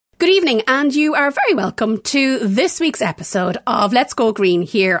Good evening, and you are very welcome to this week's episode of Let's Go Green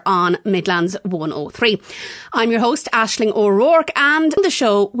here on Midlands 103. I'm your host, Aisling O'Rourke, and on the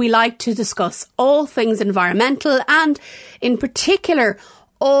show we like to discuss all things environmental and, in particular,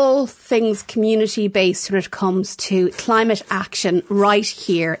 all things community-based when it comes to climate action right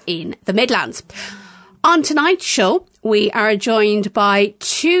here in the Midlands. On tonight's show, we are joined by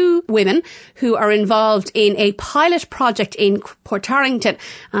two women who are involved in a pilot project in Portarlington,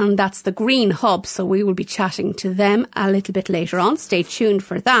 and that's the Green Hub. So we will be chatting to them a little bit later on. Stay tuned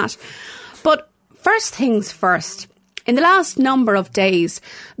for that. But first things first. In the last number of days,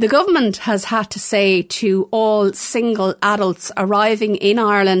 the government has had to say to all single adults arriving in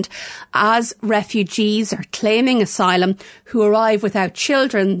Ireland as refugees or claiming asylum who arrive without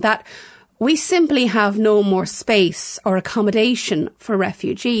children that we simply have no more space or accommodation for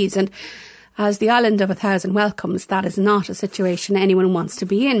refugees. And as the island of 1,000 welcomes, that is not a situation anyone wants to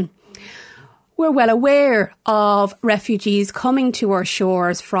be in. We're well aware of refugees coming to our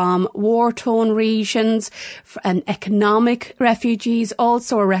shores from war-torn regions, and economic refugees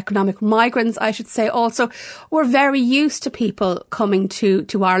also, or economic migrants, I should say also. We're very used to people coming to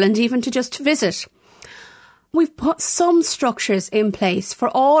Ireland, even to just visit. We've put some structures in place for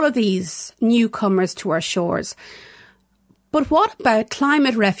all of these newcomers to our shores. But what about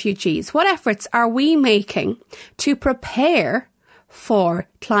climate refugees? What efforts are we making to prepare for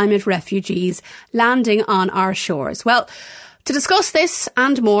climate refugees landing on our shores? Well, to discuss this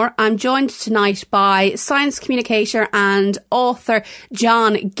and more, I'm joined tonight by science communicator and author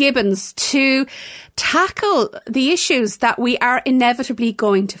John Gibbons to tackle the issues that we are inevitably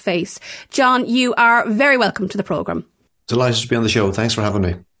going to face. John, you are very welcome to the programme. Delighted to be on the show. Thanks for having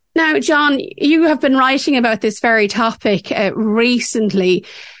me. Now, John, you have been writing about this very topic recently.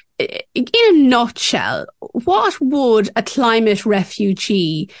 In a nutshell, what would a climate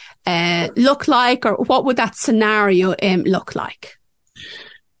refugee look like, or what would that scenario look like?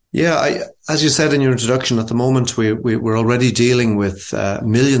 Yeah, as you said in your introduction, at the moment we're already dealing with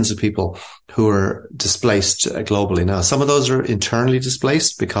millions of people who are displaced globally. Now, some of those are internally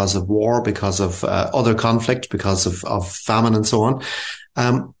displaced because of war, because of other conflict, because of famine and so on.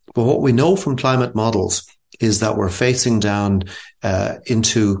 But what we know from climate models is that we're facing down in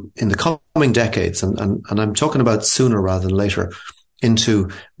the coming decades, and I'm talking about sooner rather than later, into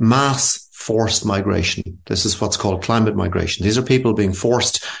mass forced migration. This is what's called climate migration. These are people being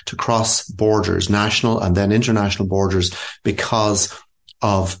forced to cross borders, national and then international borders, because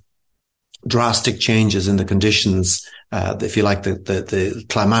of drastic changes in the conditions, if you like, the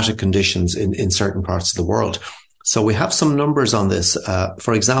climatic conditions in certain parts of the world. So we have some numbers on this.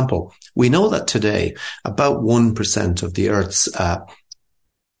 For example, we know that today about 1% of the Earth's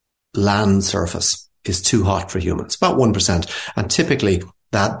land surface is too hot for humans, about 1%. And typically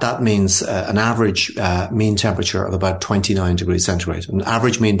that means an average mean temperature of about 29 degrees centigrade. An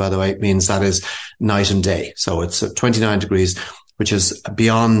average mean, by the way, means that is night and day. So it's 29 degrees, which is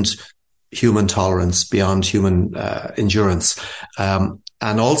beyond human tolerance, beyond human endurance.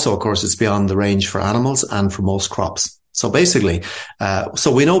 And also, of course, it's beyond the range for animals and for most crops. So basically,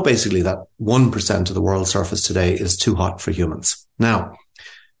 so we know basically that 1% of the world's surface today is too hot for humans. Now,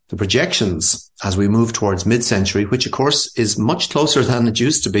 the projections as we move towards mid-century, which of course is much closer than it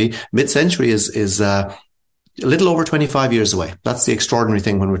used to be. Mid-century is a little over 25 years away. That's the extraordinary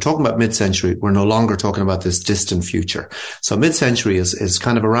thing. When we're talking about mid-century, we're no longer talking about this distant future. So mid-century is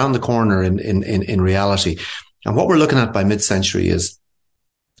kind of around the corner in reality. And what we're looking at by mid-century is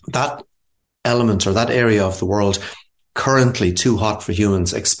that element or that area of the world currently too hot for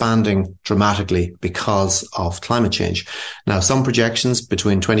humans expanding dramatically because of climate change. Now, some projections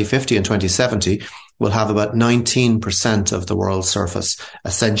between 2050 and 2070 will have about 19% of the world's surface,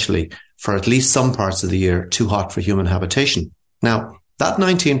 essentially, for at least some parts of the year, too hot for human habitation. Now, that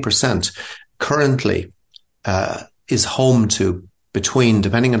 19% currently is home to between,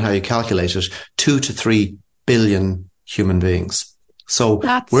 depending on how you calculate it, 2 to 3 billion human beings. So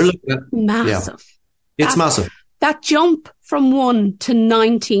we're looking at massive. Yeah, it's massive. That jump from 1 to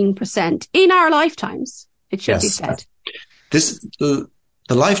 19% in our lifetimes, it should be said. The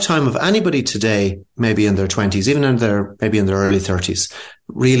lifetime of anybody today, maybe in their 20s, even maybe in their early 30s,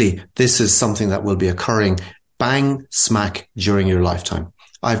 really, this is something that will be occurring bang smack during your lifetime.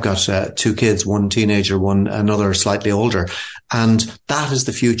 I've got 2 kids, one teenager, one another slightly older, and that is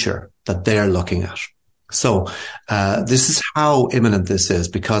the future that they're looking at. So this is how imminent this is,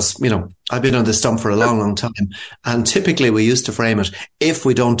 because, you know, I've been on this stump for a long, long time. And typically we used to frame it, if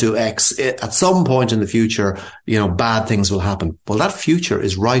we don't do X, at some point in the future, you know, bad things will happen. Well, that future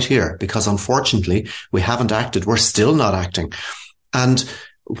is right here, because unfortunately we haven't acted. We're still not acting. And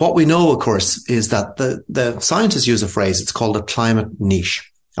what we know, of course, is that the scientists use a phrase, it's called a climate niche.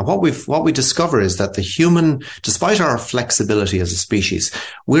 And what we discover is that the human, despite our flexibility as a species,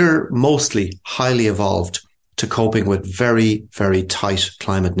 we're mostly highly evolved to coping with very, very tight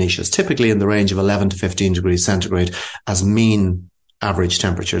climate niches, typically in the range of 11 to 15 degrees centigrade as mean average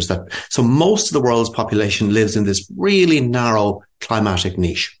temperatures. So most of the world's population lives in this really narrow climatic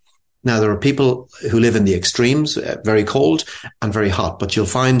niche. Now, there are people who live in the extremes, very cold and very hot, but you'll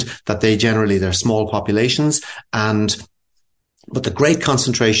find that they're small populations, but the great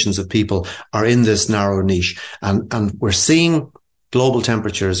concentrations of people are in this narrow niche. And we're seeing global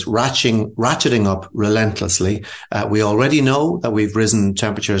temperatures ratcheting up relentlessly. We already know that we've risen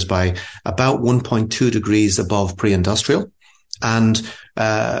temperatures by about 1.2 degrees above pre-industrial. And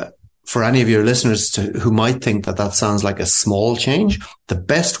for any of your listeners who might think that sounds like a small change, the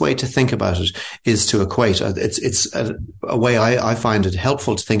best way to think about it is to equate. It's a way I find it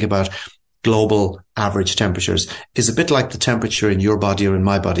helpful to think about global average temperatures is a bit like the temperature in your body or in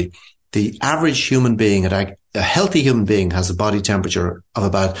my body. The average human being, a healthy human being, has a body temperature of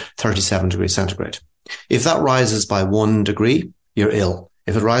about 37 degrees centigrade. If that rises by 1 degree, you're ill.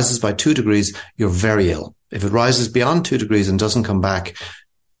 If it rises by 2 degrees, you're very ill. If it rises beyond 2 degrees and doesn't come back,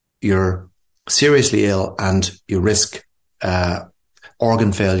 you're seriously ill and you risk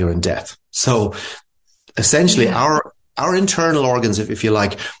organ failure and death. So essentially, our internal organs, if you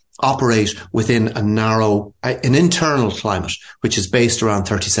like, operate within an internal climate, which is based around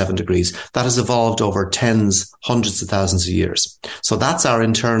 37 degrees. That has evolved over hundreds of thousands of years. So that's our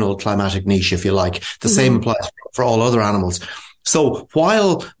internal climatic niche, if you like. The same applies for all other animals. So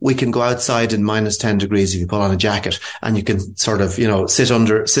while we can go outside in minus 10 degrees if you put on a jacket, and you can sort of, sit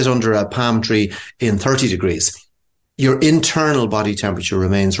under a palm tree in 30 degrees, your internal body temperature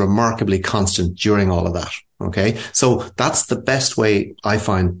remains remarkably constant during all of that. Okay. So that's the best way I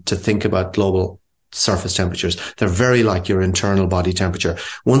find to think about global surface temperatures. They're very like your internal body temperature.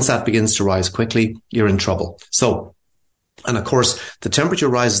 Once that begins to rise quickly, you're in trouble. So, and of course, the temperature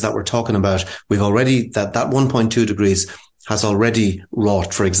rises that we're talking about, we've already, that 1.2 degrees has already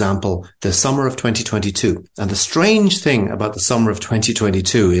wrought, for example, the summer of 2022. And the strange thing about the summer of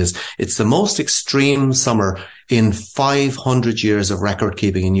 2022 is it's the most extreme summer in 500 years of record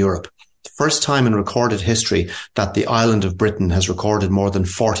keeping in Europe. The first time in recorded history that the island of Britain has recorded more than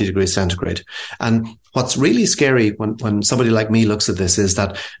 40 degrees centigrade. And what's really scary when somebody like me looks at this is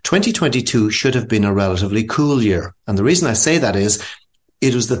that 2022 should have been a relatively cool year. And the reason I say that is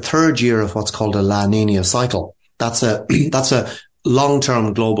it was the third year of what's called a La Nina cycle. That's a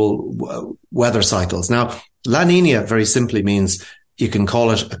long-term global weather cycles. Now, La Nina very simply means you can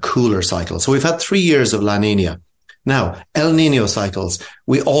call it a cooler cycle. So we've had 3 years of La Nina. Now, El Nino cycles,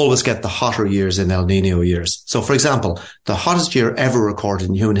 we always get the hotter years in El Nino years. So, for example, the hottest year ever recorded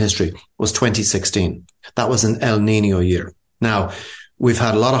in human history was 2016. That was an El Nino year. Now, we've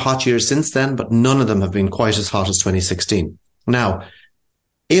had a lot of hot years since then, but none of them have been quite as hot as 2016. Now,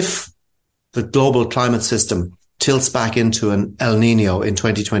 if the global climate system tilts back into an El Nino in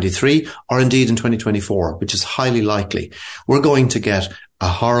 2023 or indeed in 2024, which is highly likely, we're going to get a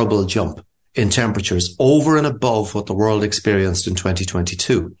horrible jump in temperatures over and above what the world experienced in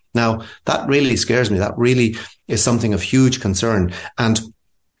 2022. Now, that really scares me. That really is something of huge concern. And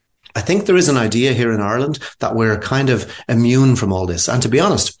I think there is an idea here in Ireland that we're kind of immune from all this. And to be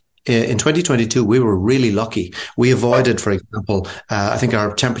honest, in 2022, we were really lucky. We avoided, for example, I think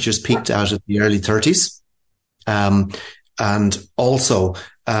our temperatures peaked out at the early 30s. And also,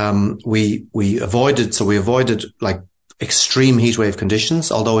 we avoided like extreme heat wave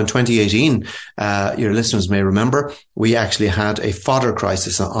conditions. Although in 2018, your listeners may remember, we actually had a fodder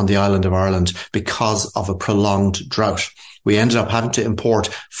crisis on the island of Ireland because of a prolonged drought. We ended up having to import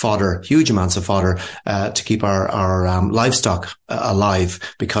fodder, huge amounts of fodder, to keep our livestock alive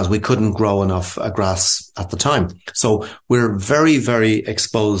because we couldn't grow enough grass at the time. So we're very, very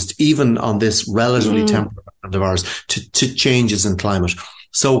exposed, even on this relatively temperate island of ours, to changes in climate.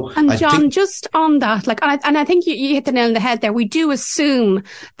 So, and John, just on that, I think you hit the nail on the head there. We do assume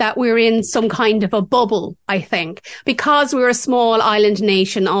that we're in some kind of a bubble, I think, because we're a small island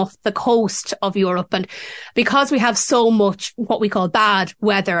nation off the coast of Europe, and because we have so much what we call bad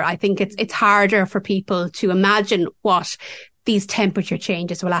weather. I think it's harder for people to imagine what these temperature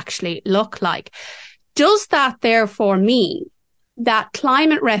changes will actually look like. Does that therefore mean that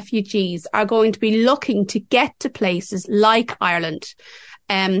climate refugees are going to be looking to get to places like Ireland?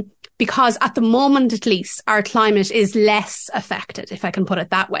 Because at the moment, at least, our climate is less affected, if I can put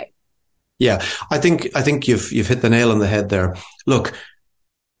it that way. Yeah, I think you've hit the nail on the head there. Look,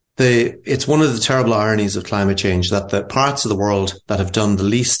 It's one of the terrible ironies of climate change that the parts of the world that have done the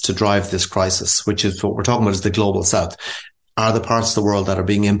least to drive this crisis, which is what we're talking about, is the global south, are the parts of the world that are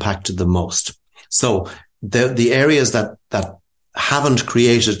being impacted the most. So the areas that haven't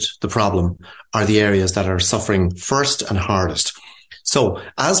created the problem are the areas that are suffering first and hardest. So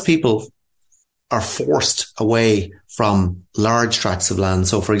as people are forced away from large tracts of land,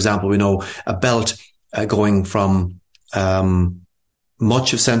 so for example, we know a belt going from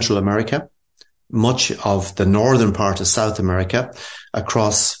much of Central America, much of the northern part of South America,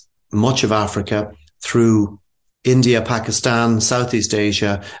 across much of Africa, through India, Pakistan, Southeast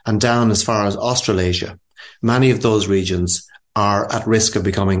Asia, and down as far as Australasia. Many of those regions are at risk of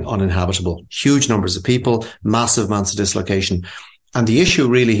becoming uninhabitable. Huge numbers of people, massive amounts of dislocation. And the issue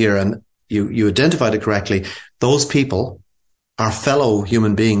really here, and you identified it correctly, those people, our fellow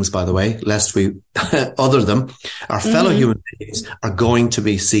human beings, by the way, lest we other them, our fellow human beings are going to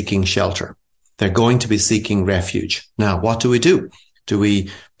be seeking shelter. They're going to be seeking refuge. Now, what do? Do we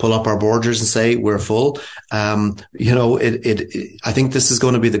pull up our borders and say we're full? I think this is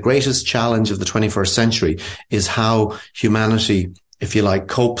going to be the greatest challenge of the 21st century, is how humanity, if you like,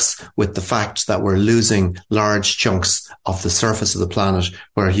 copes with the fact that we're losing large chunks of the surface of the planet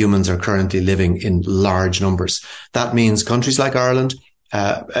where humans are currently living in large numbers. That means countries like Ireland,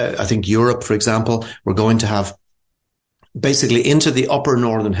 I think Europe, for example, we're going to have basically into the upper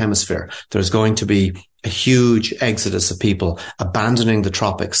northern hemisphere. There's going to be a huge exodus of people abandoning the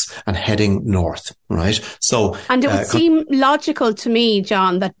tropics and heading north, right? So, and it would seem logical to me,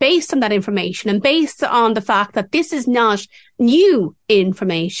 John, that based on that information and based on the fact that this is not new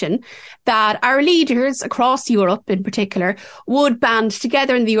information, that our leaders across Europe in particular would band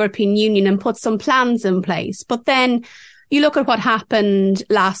together in the European Union and put some plans in place. But then you look at what happened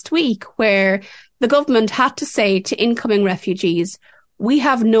last week, where the government had to say to incoming refugees, we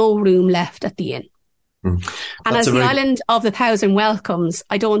have no room left at the inn. And as the island of the 1,000 welcomes,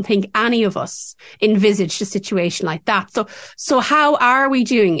 I don't think any of us envisaged a situation like that. So how are we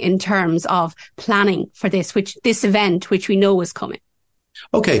doing in terms of planning for this event, which we know is coming?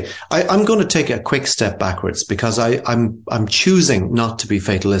 Okay, I'm going to take a quick step backwards because I'm choosing not to be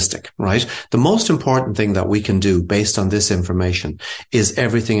fatalistic, right? The most important thing that we can do based on this information is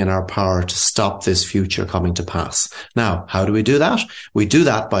everything in our power to stop this future coming to pass. Now, how do we do that? We do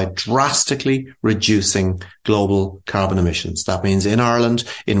that by drastically reducing global carbon emissions. That means in Ireland,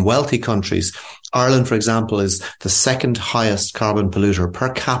 in wealthy countries, Ireland, for example, is the second highest carbon polluter per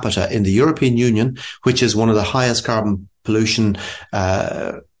capita in the European Union, which is one of the highest carbon pollution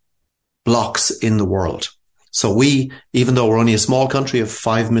blocks in the world. So we, even though we're only a small country of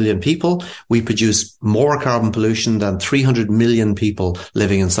 5 million people, we produce more carbon pollution than 300 million people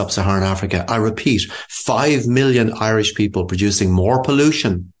living in sub-Saharan Africa. I repeat, 5 million Irish people producing more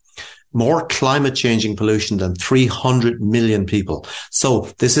pollution, more climate changing pollution than 300 million people.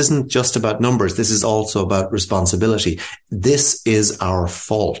 So this isn't just about numbers. This is also about responsibility. This is our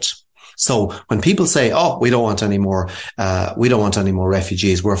fault. So when people say, oh, we don't want any more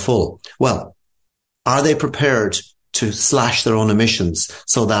refugees, we're full. Well, are they prepared to slash their own emissions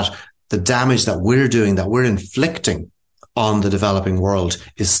so that the damage that we're doing, that we're inflicting on the developing world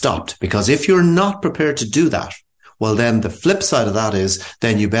is stopped? Because if you're not prepared to do that, well, then the flip side of that is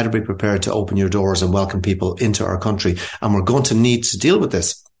then you better be prepared to open your doors and welcome people into our country. And we're going to need to deal with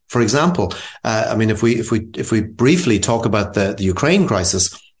this. For example, if we briefly talk about the Ukraine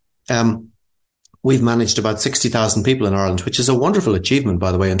crisis, we've managed about 60,000 people in Ireland, which is a wonderful achievement,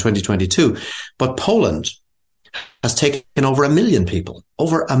 by the way, in 2022. But Poland has taken over 1 million people.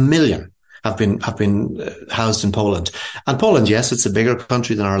 Over 1 million have been housed in Poland. And Poland, yes, it's a bigger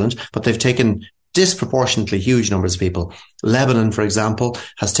country than Ireland, but they've taken disproportionately huge numbers of people. Lebanon, for example,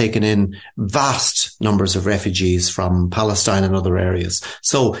 has taken in vast numbers of refugees from Palestine and other areas.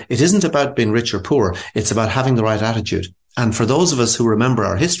 So it isn't about being rich or poor. It's about having the right attitude. And for those of us who remember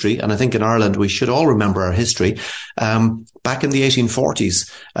our history, and I think in Ireland we should all remember our history, back in the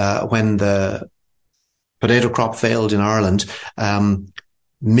 1840s, when the potato crop failed in Ireland,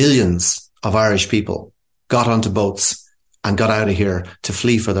 millions of Irish people got onto boats and got out of here to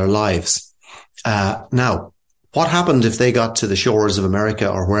flee for their lives. Now, what happened if they got to the shores of America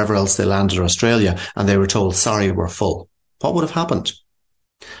or wherever else they landed, or Australia, and they were told, sorry, we're full? What would have happened?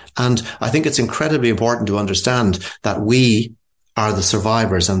 And I think it's incredibly important to understand that we are the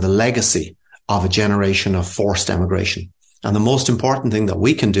survivors and the legacy of a generation of forced emigration. And the most important thing that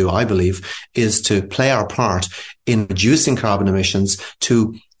we can do, I believe, is to play our part in reducing carbon emissions,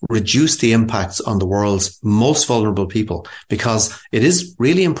 to reduce the impacts on the world's most vulnerable people, because it is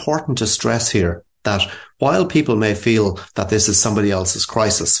really important to stress here that while people may feel that this is somebody else's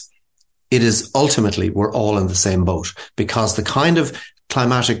crisis, it is ultimately we're all in the same boat, because the kind of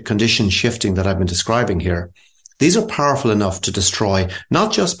climatic condition shifting that I've been describing here, these are powerful enough to destroy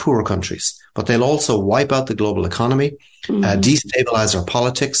not just poor countries, but they'll also wipe out the global economy, destabilize our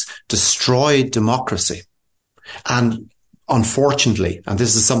politics, destroy democracy. And unfortunately, and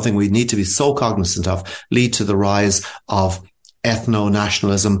this is something we need to be so cognizant of, lead to the rise of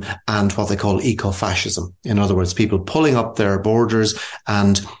ethno-nationalism and what they call eco-fascism. In other words, people pulling up their borders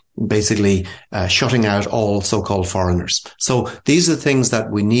and basically shutting out all so-called foreigners. So these are things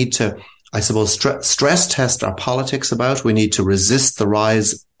that we need to, I suppose, stress test our politics about. We need to resist the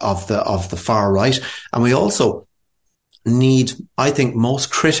rise of the far right. And we also need, I think,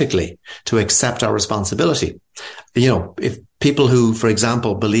 most critically, to accept our responsibility. You know, if people who, for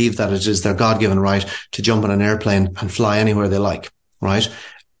example, believe that it is their God-given right to jump on an airplane and fly anywhere they like, right?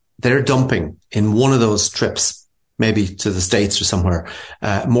 They're dumping in one of those trips, maybe to the States or somewhere,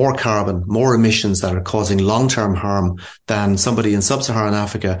 more carbon, more emissions that are causing long-term harm than somebody in sub-Saharan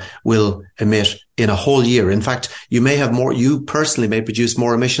Africa will emit in a whole year. In fact, you personally may produce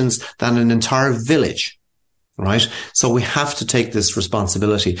more emissions than an entire village. Right. So we have to take this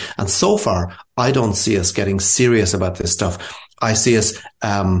responsibility. And so far, I don't see us getting serious about this stuff. I see us,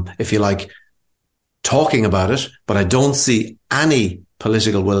 if you like, talking about it, but I don't see any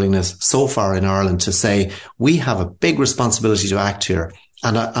political willingness so far in Ireland to say we have a big responsibility to act here.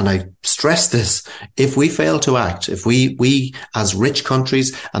 And I stress this, if we fail to act, if we as rich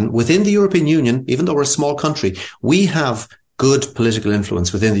countries and within the European Union, even though we're a small country, we have good political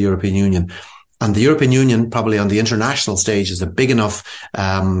influence within the European Union. And the European Union, probably on the international stage, is a big enough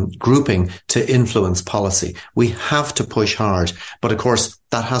grouping to influence policy. We have to push hard. But of course,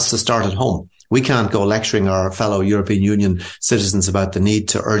 that has to start at home. We can't go lecturing our fellow European Union citizens about the need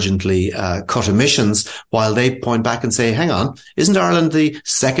to urgently cut emissions while they point back and say, hang on, isn't Ireland the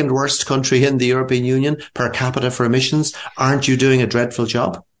second worst country in the European Union per capita for emissions? Aren't you doing a dreadful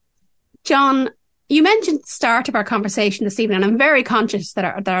job? John, you mentioned at the start of our conversation this evening, and I'm very conscious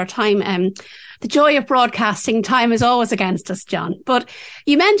that our time, the joy of broadcasting, time is always against us, John. But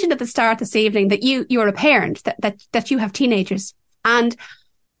you mentioned at the start this evening that you're a parent, that you have teenagers. And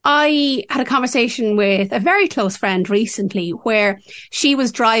I had a conversation with a very close friend recently where she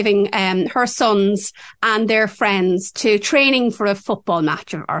was driving her sons and their friends to training for a football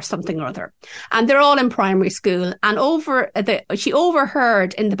match or something or other. And they're all in primary school. And she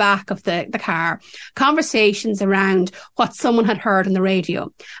overheard in the back of the car conversations around what someone had heard on the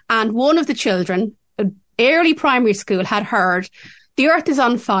radio. And one of the children, early primary school, had heard, the earth is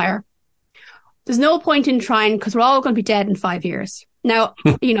on fire. There's no point in trying because we're all going to be dead in 5 years. Now,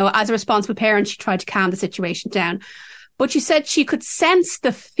 you know, as a responsible parent, she tried to calm the situation down, but she said she could sense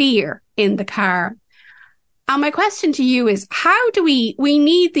the fear in the car. And my question to you is, how do we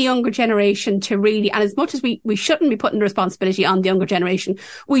need the younger generation to really, and as much as we shouldn't be putting the responsibility on the younger generation,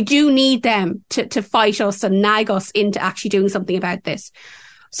 we do need them to fight us and nag us into actually doing something about this.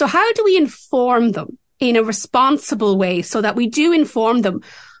 So how do we inform them in a responsible way so that we do inform them,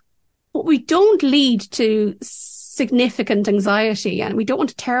 but we don't lead to significant anxiety, and we don't want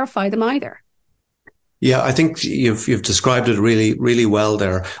to terrify them either? Yeah, I think you've described it really, really well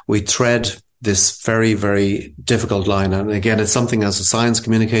there. We tread this very, very difficult line. And again, it's something as a science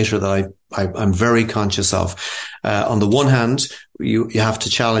communicator that I'm very conscious of. On the one hand, you have to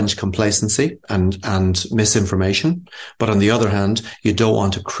challenge complacency and misinformation. But on the other hand, you don't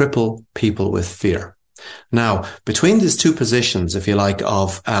want to cripple people with fear. Now, between these two positions, if you like,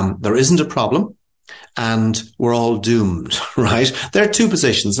 of there isn't a problem, and we're all doomed, right? There are two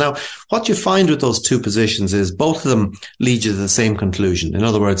positions. Now, what you find with those two positions is both of them lead you to the same conclusion. In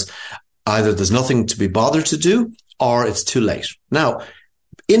other words, either there's nothing to be bothered to do or it's too late. Now,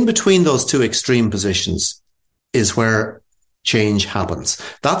 in between those two extreme positions is where change happens.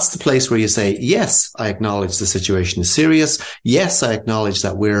 That's the place where you say, yes, I acknowledge the situation is serious. Yes, I acknowledge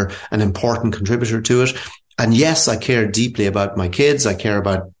that we're an important contributor to it. And yes, I care deeply about my kids. I care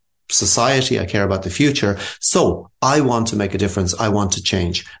about society. I care about the future. So I want to make a difference. I want to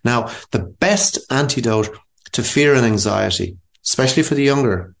change. Now, the best antidote to fear and anxiety, especially for the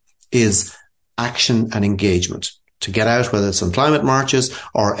younger, is action and engagement. To get out, whether it's on climate marches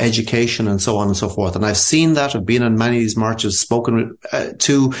or education and so on and so forth. And I've seen that. I've been on many of these marches, spoken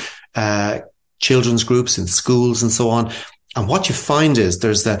to children's groups in schools and so on. And what you find is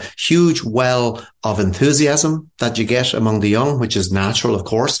there's the huge well of enthusiasm that you get among the young, which is natural, of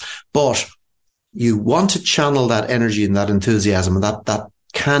course, but you want to channel that energy and that enthusiasm and that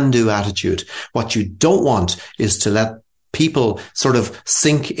can-do attitude. What you don't want is to let people sort of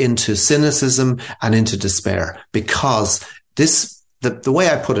sink into cynicism and into despair, because the way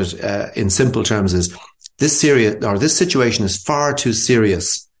I put it in simple terms is this situation is far too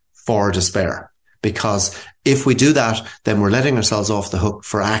serious for despair, because if we do that, then we're letting ourselves off the hook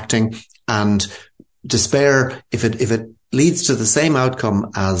for acting. And despair, if it leads to the same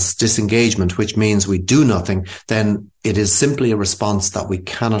outcome as disengagement, which means we do nothing, then it is simply a response that we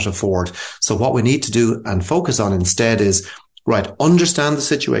cannot afford. So what we need to do and focus on instead is, right, understand the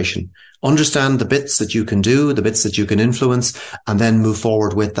situation, understand the bits that you can do, the bits that you can influence, and then move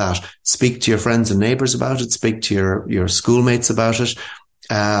forward with that. Speak to your friends and neighbours about it. Speak to your schoolmates about it.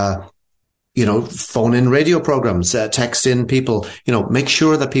 Phone in radio programs, text in people, make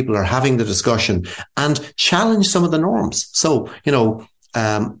sure that people are having the discussion and challenge some of the norms. So,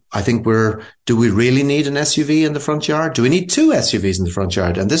 I think do we really need an SUV in the front yard? Do we need 2 SUVs in the front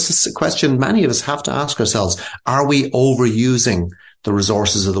yard? And this is a question many of us have to ask ourselves. Are we overusing the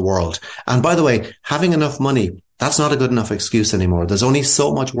resources of the world? And by the way, having enough money, that's not a good enough excuse anymore. There's only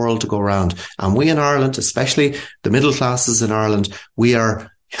so much world to go around. And we in Ireland, especially the middle classes in Ireland, we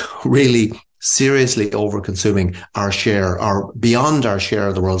are really seriously over-consuming our share, or beyond our share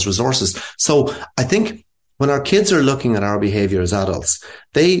of the world's resources. So I think when our kids are looking at our behavior as adults,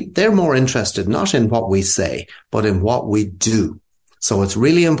 they're more interested not in what we say, but in what we do. So it's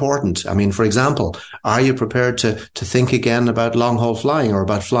really important. I mean, for example, are you prepared to think again about long haul flying or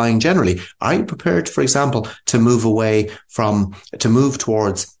about flying generally? Are you prepared, for example, to move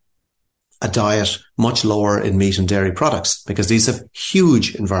towards a diet much lower in meat and dairy products, because these have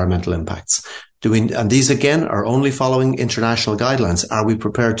huge environmental impacts. And these again are only following international guidelines. Are we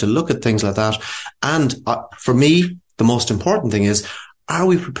prepared to look at things like that? And for me, the most important thing is, are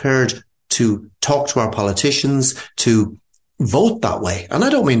we prepared to talk to our politicians, to vote that way? And I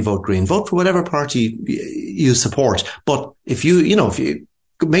don't mean vote Green, vote for whatever party you support. But if you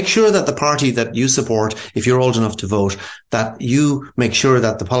make sure that the party that you support, if you're old enough to vote, that you make sure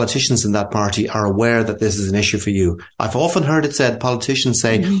that the politicians in that party are aware that this is an issue for you. I've often heard it said, politicians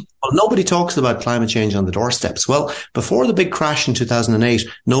say, well, nobody talks about climate change on the doorsteps. Well, before the big crash in 2008,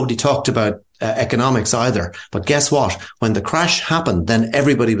 nobody talked about economics either. But guess what? When the crash happened, then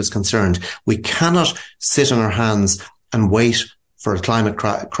everybody was concerned. We cannot sit on our hands and wait for a climate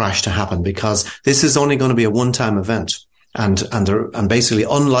crash to happen, because this is only going to be a one-time event. And basically,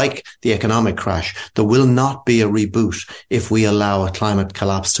 unlike the economic crash, there will not be a reboot if we allow a climate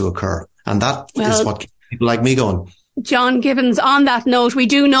collapse to occur. And that is what keeps people like me going. John Gibbons, on that note, we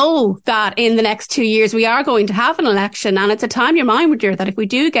do know that in the next 2 years we are going to have an election, and it's a time reminder that if we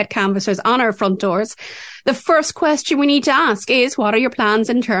do get canvassers on our front doors, the first question we need to ask is, what are your plans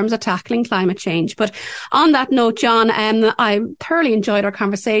in terms of tackling climate change? But on that note, John, I thoroughly enjoyed our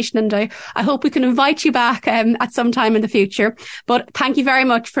conversation, and I hope we can invite you back at some time in the future. But thank you very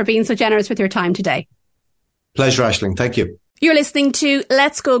much for being so generous with your time today. Pleasure, Aisling. Thank you. You're listening to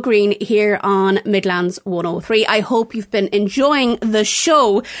Let's Go Green here on Midlands 103. I hope you've been enjoying the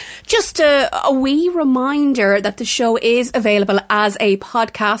show. Just a wee reminder that the show is available as a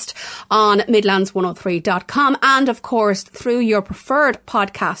podcast on midlands103.com, and of course through your preferred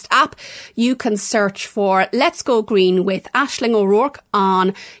podcast app. You can search for Let's Go Green with Aisling O'Rourke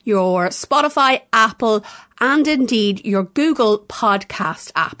on your Spotify, Apple, and indeed your Google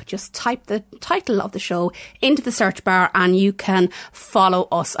podcast app. Just type the title of the show into the search bar and you can follow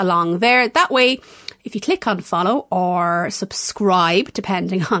us along there. That way, if you click on follow or subscribe,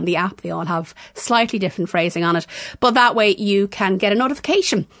 depending on the app, they all have slightly different phrasing on it. But that way you can get a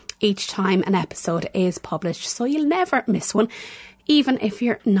notification each time an episode is published, so you'll never miss one, even if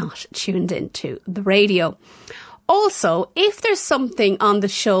you're not tuned into the radio. Also, if there's something on the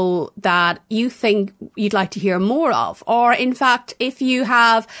show that you think you'd like to hear more of, or in fact, if you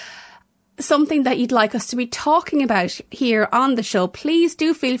have something that you'd like us to be talking about here on the show, please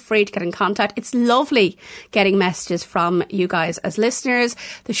do feel free to get in contact. It's lovely getting messages from you guys as listeners.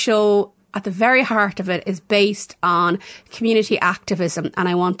 The show, at the very heart of it, is based on community activism, and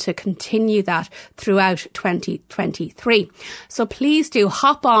I want to continue that throughout 2023. So please do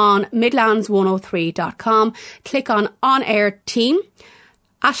hop on midlands103.com, click on air team,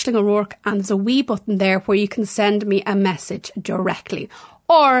 Aisling O'Rourke, and there's a wee button there where you can send me a message directly.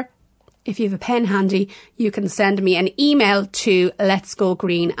 Or if you have a pen handy, you can send me an email to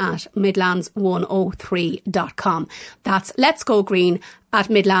letsgogreen@midlands103.com. That's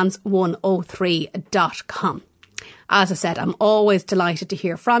letsgogreen@midlands103.com. As I said, I'm always delighted to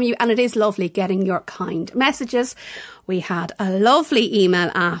hear from you, and it is lovely getting your kind messages. We had a lovely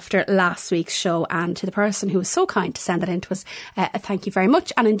email after last week's show, and to the person who was so kind to send that in to us, thank you very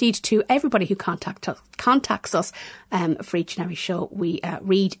much. And indeed to everybody who contacts us for each and every show. We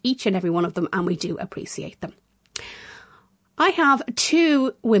read each and every one of them, and we do appreciate them. I have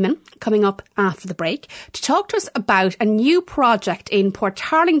two women coming up after the break to talk to us about a new project in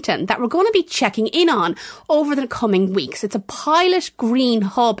Portarlington that we're going to be checking in on over the coming weeks. It's a pilot green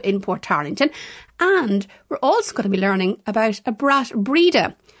hub in Portarlington, and we're also going to be learning about a Brat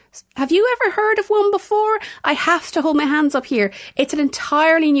Breda. Have you ever heard of one before? I have to hold my hands up here. It's an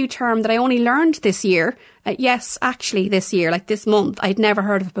entirely new term that I only learned this year. Yes, actually this year, like this month. I'd never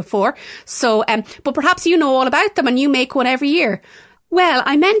heard of it before. So, but perhaps you know all about them and you make one every year. Well,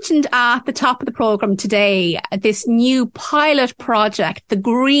 I mentioned at the top of the programme today this new pilot project, the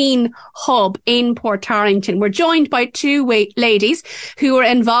Green Hub in Portarlington. We're joined by two ladies who are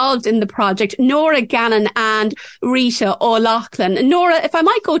involved in the project, Nora Gannon and Rita O'Loughlin. Nora, if I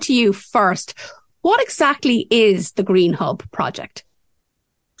might go to you first, what exactly is the Green Hub project?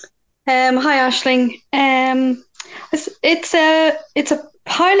 Hi, Aisling. It's a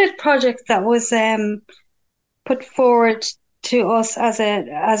pilot project that was put forward to us as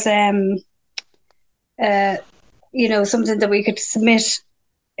something that we could submit,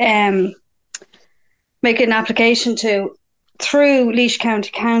 make an application to through Laois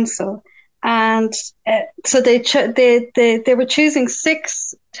County Council, and so they were choosing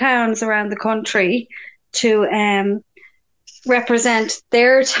 6 towns around the country to represent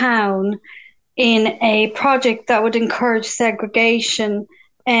their town in a project that would encourage segregation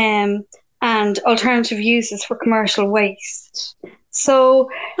and alternative uses for commercial waste. So,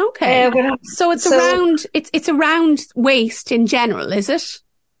 okay. So it's around waste in general, is it?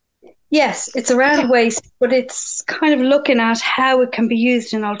 Yes, it's around waste, but it's kind of looking at how it can be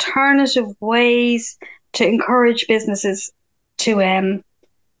used in alternative ways to encourage businesses to,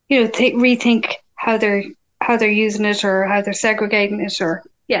 rethink how they're using it or how they're segregating it, or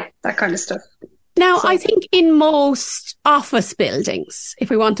that kind of stuff. Now, I think in most office buildings, if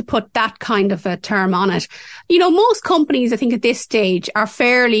we want to put that kind of a term on it, most companies, I think at this stage, are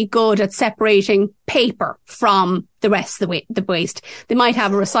fairly good at separating paper from the rest of the waste. They might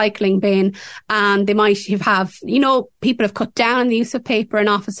have a recycling bin, and they might have, people have cut down on the use of paper in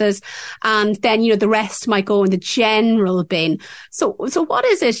offices, and then, the rest might go in the general bin. So what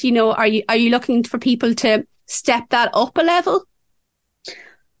is it, are you looking for people to step that up a level?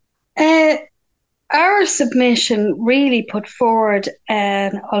 Our submission really put forward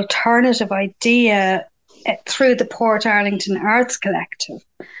an alternative idea through the Portarlington Arts Collective.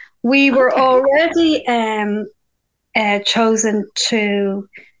 We were already chosen to,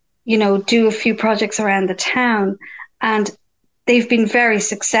 do a few projects around the town, and they've been very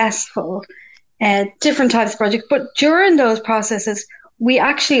successful, different types of projects. But during those processes, we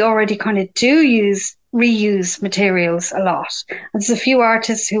actually already kind of do reuse materials a lot. And there's a few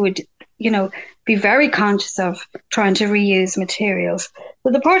artists who would, be very conscious of trying to reuse materials.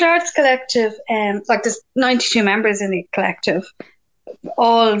 But the Port Arts Collective, there's 92 members in the collective,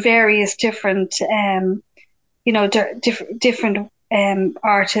 all various different, different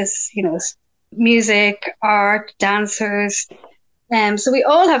artists, music, art, dancers. So we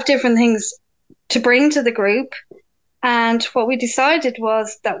all have different things to bring to the group. And what we decided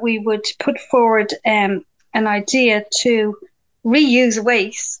was that we would put forward an idea to reuse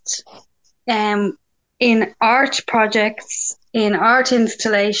waste in art projects, in art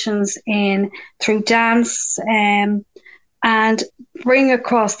installations, through dance, and bring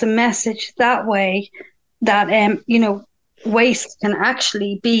across the message that way that waste can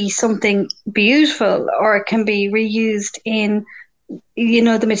actually be something beautiful, or it can be reused the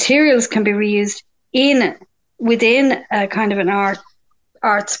materials can be reused within a kind of an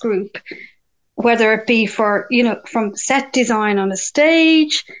arts group, whether it be for, from set design on a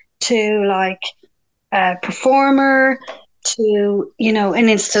stage to like a performer to, an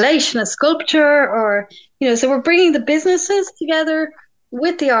installation, a sculpture, or, so we're bringing the businesses together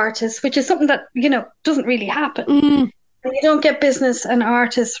with the artists, which is something that, doesn't really happen. And you don't get business and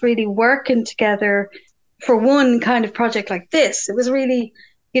artists really working together for one kind of project like this. It was really,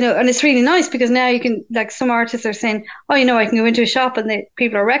 and it's really nice because now you can, like, some artists are saying, oh, I can go into a shop and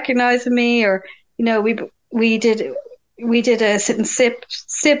people are recognizing me, or, we did a sit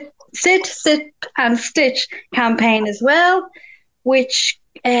and stitch campaign as well, which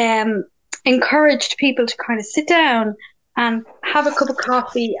encouraged people to kind of sit down and have a cup of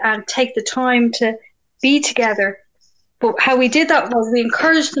coffee and take the time to be together. But how we did that was we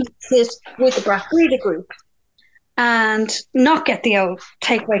encouraged them to sit with the Brat Breda group. and not get the old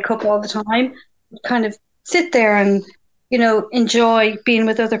takeaway cup all the time. Kind of sit there and, enjoy being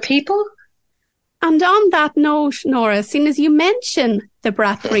with other people. And on that note, Nora, seeing as you mention the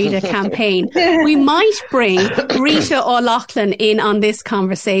Brat Breda campaign, we might bring Rita O'Loughlin in on this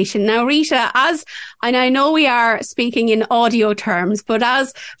conversation. Now, Rita, and I know we are speaking in audio terms, but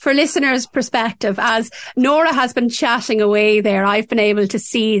as for listeners' perspective, as Nora has been chatting away there, I've been able to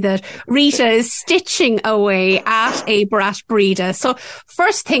see that Rita is stitching away at a Brat Breda. So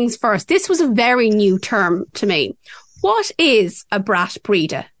first things first, this was a very new term to me. What is a Brat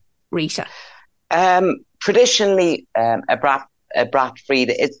Breda, Rita? Traditionally, a brat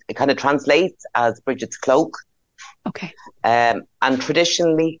Breda, it kind of translates as Bridget's cloak. Okay. And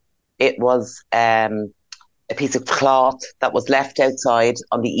traditionally, it was a piece of cloth that was left outside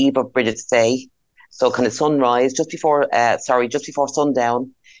on the eve of Bridget's Day. So kind of sunrise, just before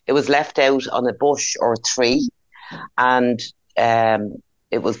sundown, it was left out on a bush or a tree, and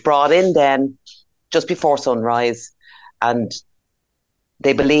it was brought in then just before sunrise, and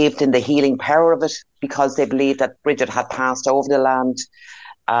they believed in the healing power of it because they believed that Bridget had passed over the land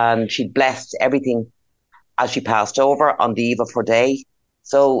and she'd blessed everything as she passed over on the eve of her day.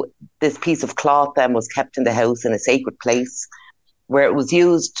 So this piece of cloth then was kept in the house in a sacred place where it was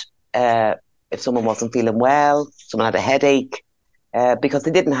used if someone wasn't feeling well, someone had a headache, because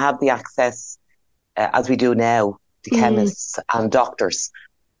they didn't have the access as we do now to chemists and doctors.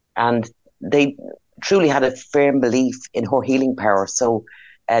 And they truly had a firm belief in her healing power. So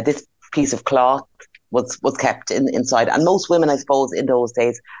this piece of cloth was kept inside. And most women, I suppose, in those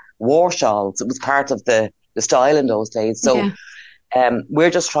days wore shawls. It was part of the style in those days. So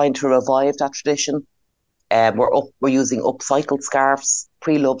we're just trying to revive that tradition. We're using upcycled scarves,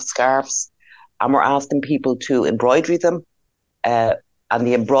 pre-loved scarves, and we're asking people to embroidery them. And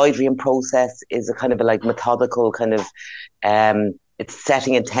the embroiderying process is a kind of a methodical kind of it's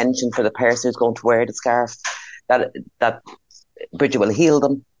setting intention for the person who's going to wear the scarf that Bridget will heal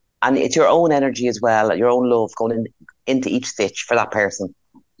them. And it's your own energy as well, your own love going into each stitch for that person.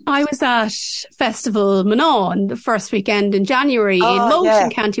 I was at Festival Manon the first weekend in January in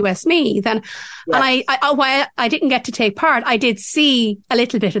Moat, County Westmeath. And while I didn't get to take part, I did see a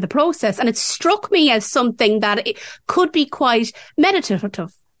little bit of the process. And it struck me as something that it could be quite meditative,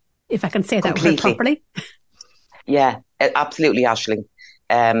 if I can say that word properly. Yeah, absolutely, Aisling.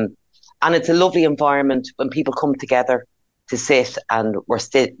 And it's a lovely environment when people come together to sit, and we're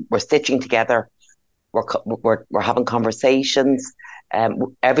stitching together. We're having conversations.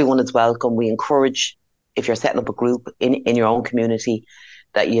 Everyone is welcome. We encourage, if you're setting up a group in your own community,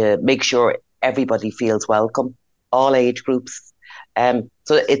 that you make sure everybody feels welcome, all age groups. So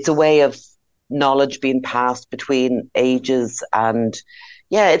it's a way of knowledge being passed between ages, and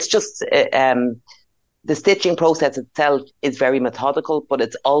it's just the stitching process itself is very methodical, but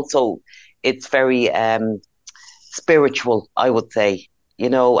it's very spiritual, I would say,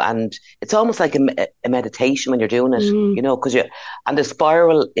 and it's almost like a meditation when you're doing it, and the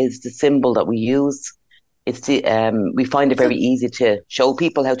spiral is the symbol that we use. It's we find it very easy to show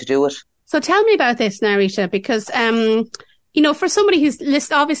people how to do it. So tell me about this now, Rita, because for somebody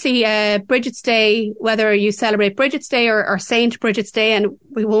who's obviously Bridget's Day, whether you celebrate Bridget's Day or Saint Bridget's Day, and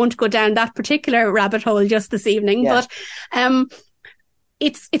we won't go down that particular rabbit hole just this evening, but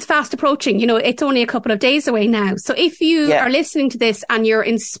it's fast approaching. It's only a couple of days away now. So if you are listening to this and you're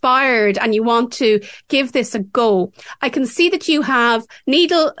inspired and you want to give this a go, I can see that you have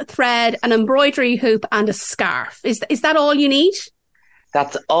needle, thread, an embroidery hoop and a scarf. Is that all you need?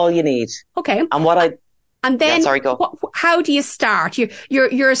 That's all you need. Okay. And then, how do you start?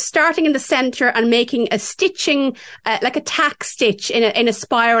 You're starting in the centre and making a stitching, like a tack stitch in a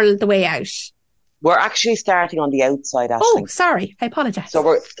spiral the way out. We're actually starting on the outside, Aisling. Oh, sorry, I apologise.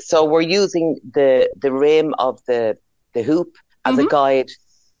 So we're using the rim of the hoop as a guide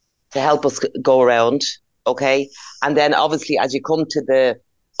to help us go around. Okay, and then obviously as you come to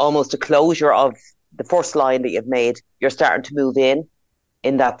almost the closure of the first line that you've made, you're starting to move in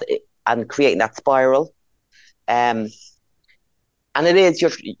that and creating that spiral. And it is,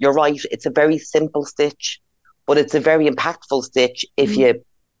 you're right, it's a very simple stitch, but it's a very impactful stitch if you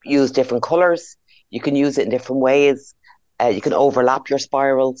use different colours. You can use it in different ways. You can overlap your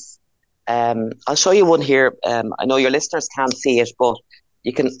spirals. I'll show you one here. I know your listeners can't see it, but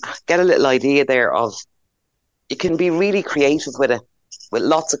you can get a little idea there of, you can be really creative with it, with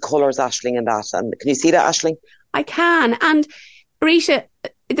lots of colours, Aisling, and that. And can you see that, Aisling? I can. And Rita,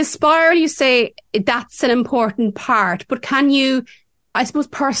 the spiral, you say that's an important part, but can you, I suppose,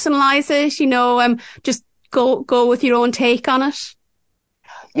 personalise it, just go with your own take on it?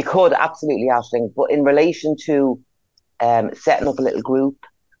 You could, absolutely, Aisling. But in relation to setting up a little group,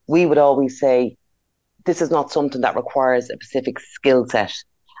 we would always say, this is not something that requires a specific skill set.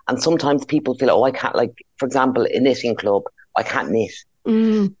 And sometimes people feel, oh, I can't, like, for example, a knitting club, I can't knit.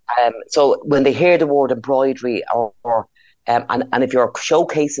 So when they hear the word embroidery and if you're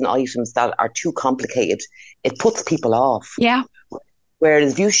showcasing items that are too complicated, it puts people off. Yeah.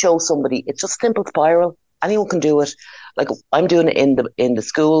 Whereas if you show somebody, it's just simple spiral. Anyone can do it. Like, I'm doing it in the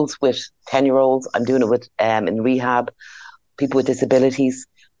schools with 10-year-olds. I'm doing it with in rehab, people with disabilities.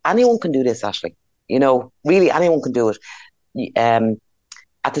 Anyone can do this, Aisling. You know, really, anyone can do it. The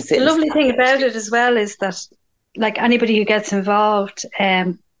lovely thing about it as well is that, like, anybody who gets involved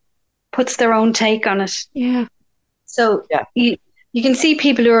puts their own take on it. Yeah. So you can see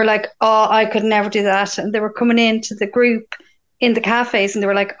people who are like, oh, I could never do that. And they were coming into the group in the cafes and they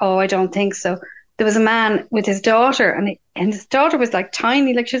were like, oh, I don't think so. There was a man with his daughter and his daughter was like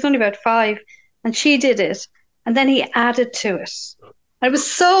tiny, like she was only about 5, and she did it. And then he added to it. And it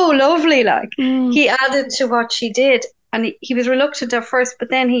was so lovely. Like he added to what she did, and he was reluctant at first, but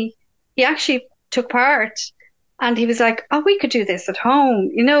then he actually took part, and he was like, oh, we could do this at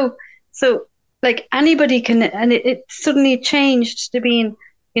home, you know? So like anybody can, and it suddenly changed to being,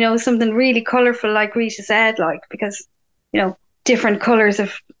 you know, something really colourful, like Rita said, like, because, you know, different colours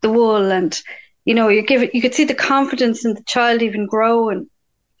of the wool, and, you know, you could see the confidence in the child even grow, and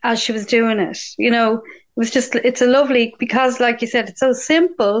as she was doing it, you know, it's a lovely, because like you said, it's so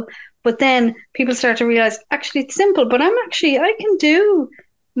simple, but then people start to realize, actually it's simple, but I can do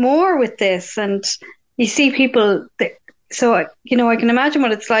more with this. And you see people so, you know, I can imagine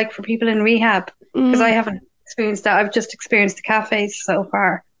what it's like for people in rehab, because I haven't experienced that. I've just experienced the cafes so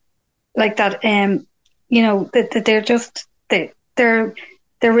far, like that. You know, that they're just they're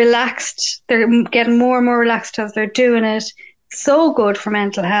relaxed. They're getting more and more relaxed as they're doing it. So good for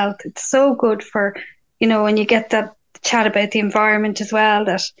mental health. It's so good for, you know, when you get that chat about the environment as well,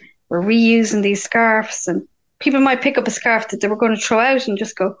 that we're reusing these scarves, and people might pick up a scarf that they were going to throw out and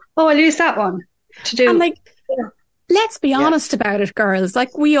just go, oh, I'll use that one to do. And like, let's be honest about it, girls.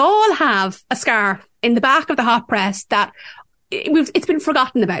 Like, we all have a scarf in the back of the hot press that it's been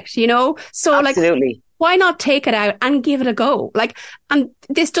forgotten about, you know? So absolutely. Like, why not take it out and give it a go? Like, and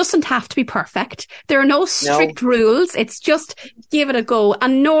this doesn't have to be perfect. There are no strict rules. It's just give it a go.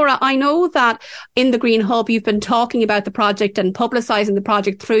 And Nora, I know that in the Green Hub, you've been talking about the project and publicising the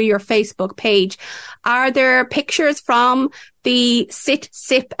project through your Facebook page. Are there pictures from the Sit,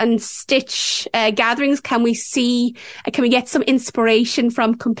 Sip and Stitch gatherings? Can we get some inspiration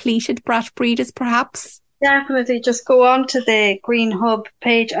from completed Brat Breeders, perhaps? Definitely. Just go on to the Green Hub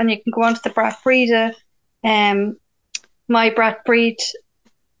page, and you can go on to the Brat Breeder, My Brat Breed,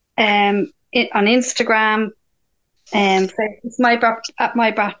 on Instagram. It's my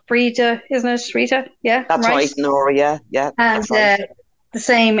Brat Breeder, isn't it, Rita? Yeah, that's right, Nora. Yeah, and right. The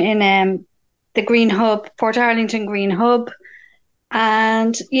same in the Green Hub, Portarlington Green Hub,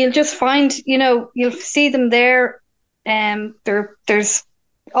 and you'll just find, you know, you'll see them there. There's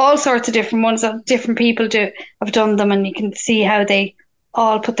all sorts of different ones that different people have done them, and you can see how they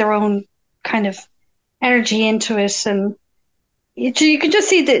all put their own kind of energy into it, and you can just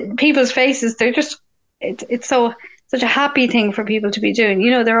see the people's faces. They're just it's such a happy thing for people to be doing.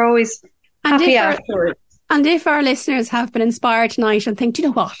 You know, they're always happy afterwards. And if our listeners have been inspired tonight and think, do you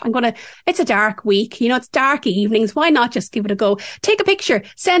know what, it's a dark week, you know, it's dark evenings, why not just give it a go? Take a picture,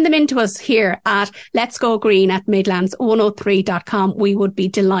 send them in to us here at Let's Go Green at Midlands103.com. We would be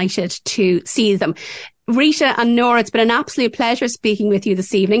delighted to see them. Rita and Nora, it's been an absolute pleasure speaking with you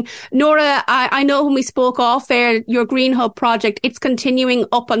this evening. Nora, I know when we spoke off air, your Green Hub project, it's continuing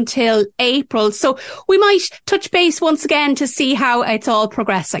up until April. So we might touch base once again to see how it's all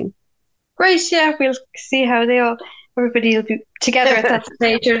progressing. Great, yeah, we'll see how everybody will be together at that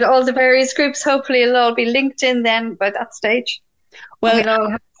stage. Or all the various groups, hopefully it'll all be linked in then by that stage. Well, we'll all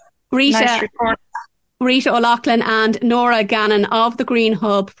have Rita O'Loughlin and Nora Gannon of the Green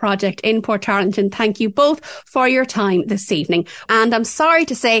Hub project in Portarlington, thank you both for your time this evening. And I'm sorry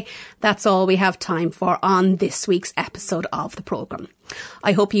to say that's all we have time for on this week's episode of the programme.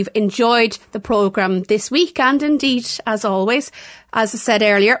 I hope you've enjoyed the programme this week, and indeed, as always, as I said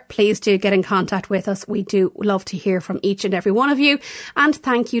earlier, please do get in contact with us. We do love to hear from each and every one of you, and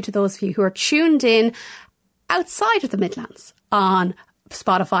thank you to those of you who are tuned in outside of the Midlands on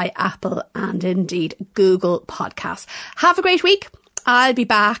Spotify, Apple and indeed Google Podcasts. Have a great week. I'll be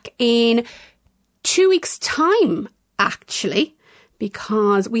back in 2 weeks' time, actually,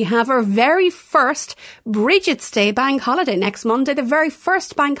 because we have our very first Bridget's Day bank holiday next Monday, the very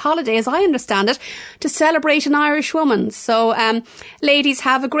first bank holiday, as I understand it, to celebrate an Irish woman. So, ladies,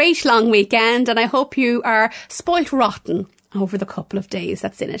 have a great long weekend, and I hope you are spoilt rotten over the couple of days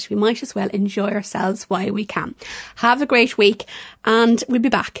that's in it. We might as well enjoy ourselves while we can. Have a great week, and we'll be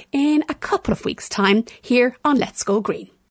back in a couple of weeks' time here on Let's Go Green.